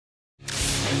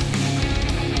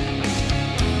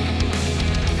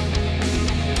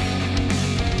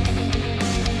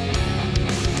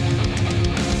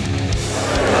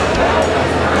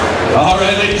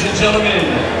gentlemen,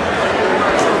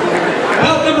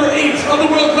 bout number 8 of the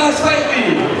World Class Fight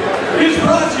League is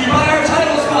brought to you by our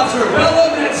title sponsor,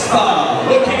 Med Spa,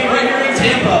 located right here in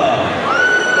Tampa.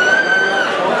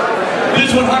 This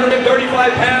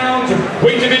 135-pound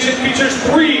weight division features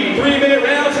 3 3-minute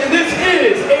rounds, and this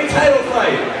is a title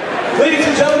fight. Ladies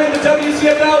and gentlemen, the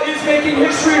WCFL is making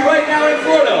history right now in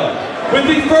Florida with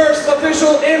the first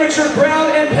official amateur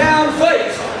ground and pound fight.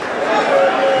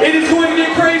 It is going to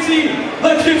get crazy.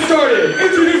 Let's get started.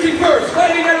 Introducing first,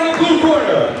 fighting out of the blue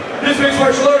corner. This mixed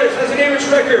martial artist has an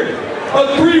amateur record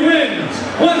of 3 wins,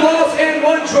 1 loss, and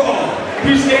 1 draw.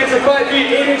 He stands at 5 feet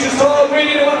 8 inches tall,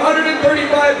 weighing in at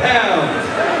 135 pounds.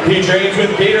 He trains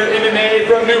with Gator MMA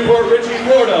from Newport Richey,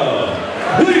 Florida.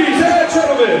 Ladies and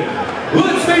gentlemen,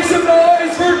 let's make some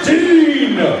noise for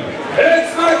Dean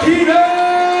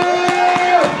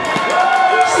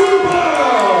Stupar!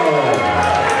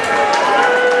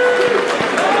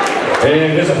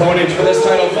 And his opponent for this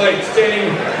title fight,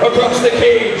 standing across the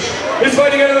cage, is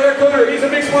fighting out of the red corner. He's a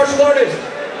mixed martial artist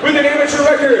with an amateur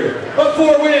record of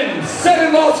 4 wins,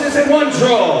 7 losses, and 1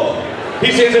 draw.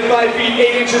 He stands at 5 feet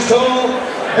 8 inches tall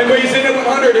and weighs in at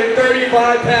 135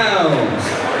 pounds.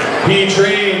 He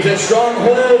trains at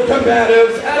Stronghold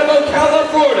Combatives out of Ocala,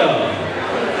 Florida.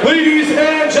 Ladies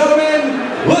and gentlemen,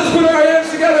 let's put our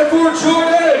hands together for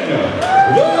Duane,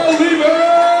 the Lever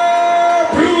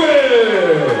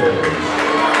Pruitt.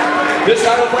 This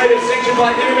title fight is sanctioned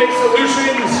by MMA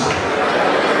Solutions,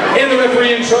 and the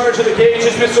referee in charge of the cage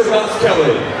is Mr.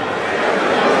 Kellin.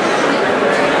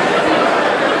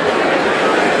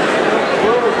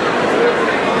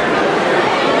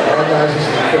 Alright guys, this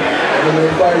is a quick MMA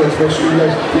fight. Let's make sure you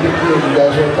guys keep it clean. You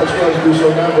guys want to touch gloves, do so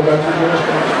now. Go back to the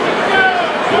restaurant.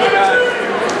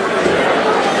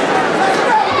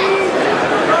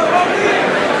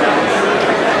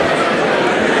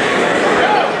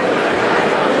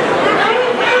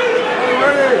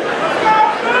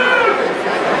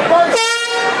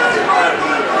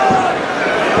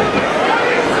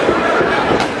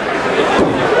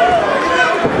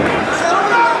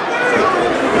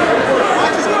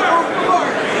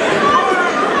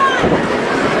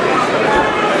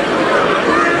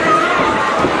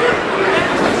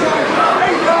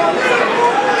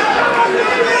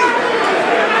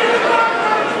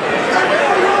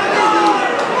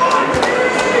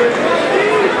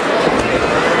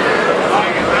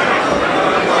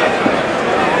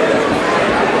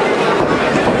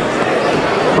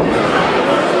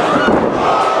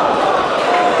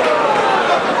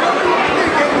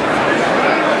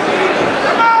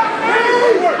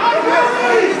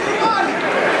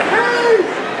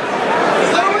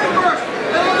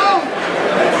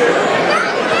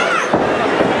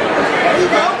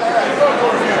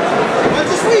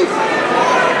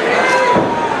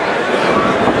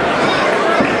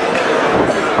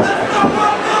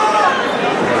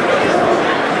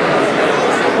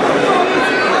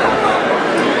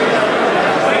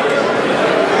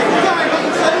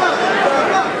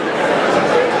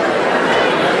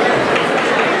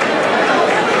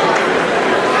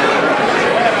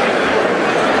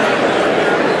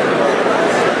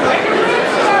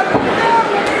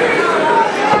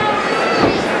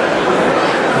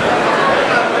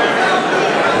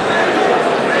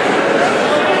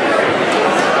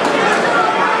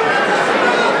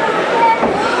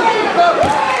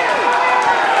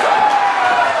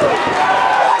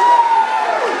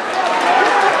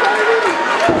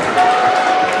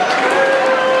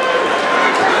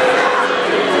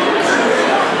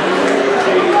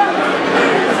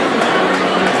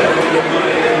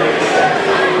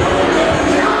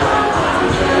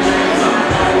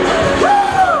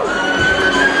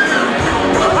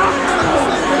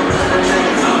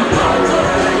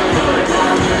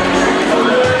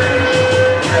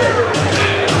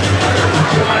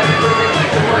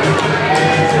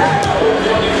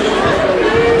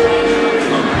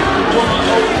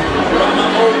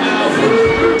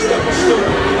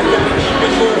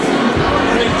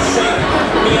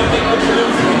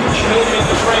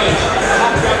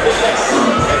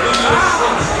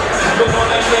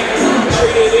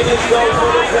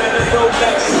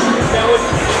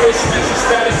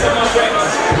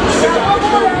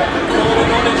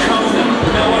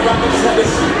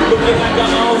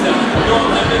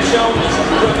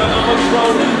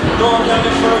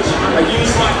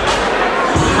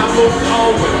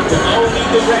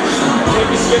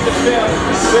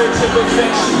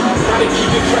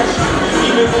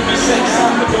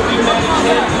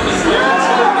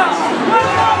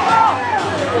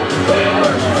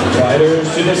 Fighters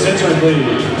to the center,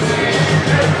 please.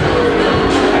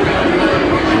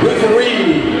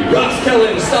 Referee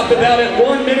Kellin stopped the bout at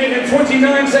 1 minute and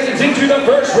 29 seconds into the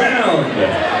first round.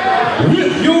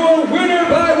 With your winner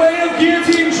by way of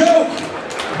guillotine choke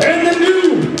and the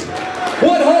new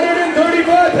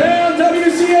 135-pound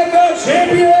WCFL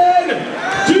champion,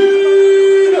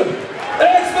 Dean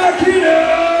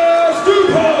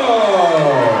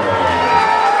Stupar.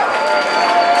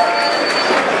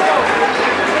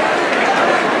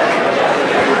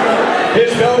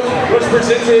 His belt was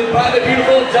presented by the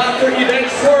beautiful Dr. Yvette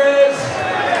Suarez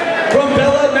from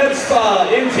Bella Med Spa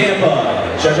in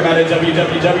Tampa. Check him out at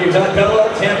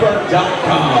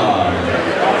www.bellatampa.com.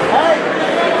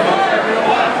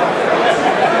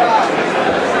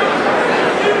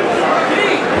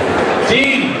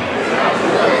 Dean,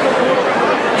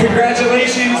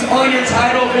 congratulations on your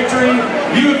title victory.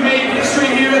 You have made history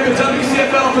here at the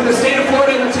WCFL for the state of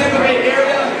Florida and the Tampa Bay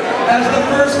area as the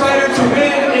first fighter to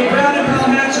win a ground and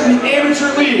pound match in the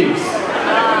amateur leagues.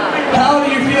 How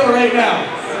do you feel right now?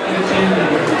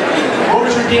 What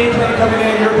was your game plan coming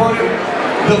in? Your opponent,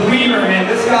 the Lemur, man.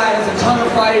 This guy has a ton of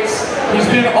fights. He's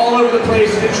been all over the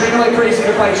place. He's been training like crazy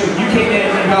to fight you. You came in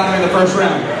and got him in the first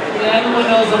round. Yeah, everyone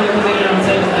knows I'm going to come in and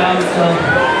take him down, so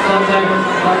sometimes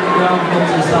I'm on the ground, I'm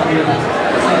going to stop me.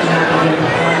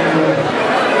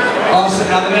 Awesome.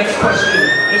 Now the next question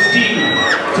is Dean.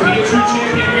 To be a true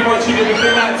champion, we want you to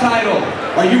defend that title.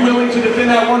 Are you willing to defend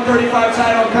that 135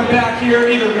 title and come back here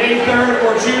either May 3rd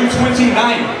or June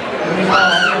 29th?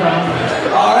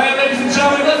 All right, ladies and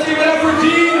gentlemen, let's give it up for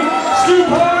Dean.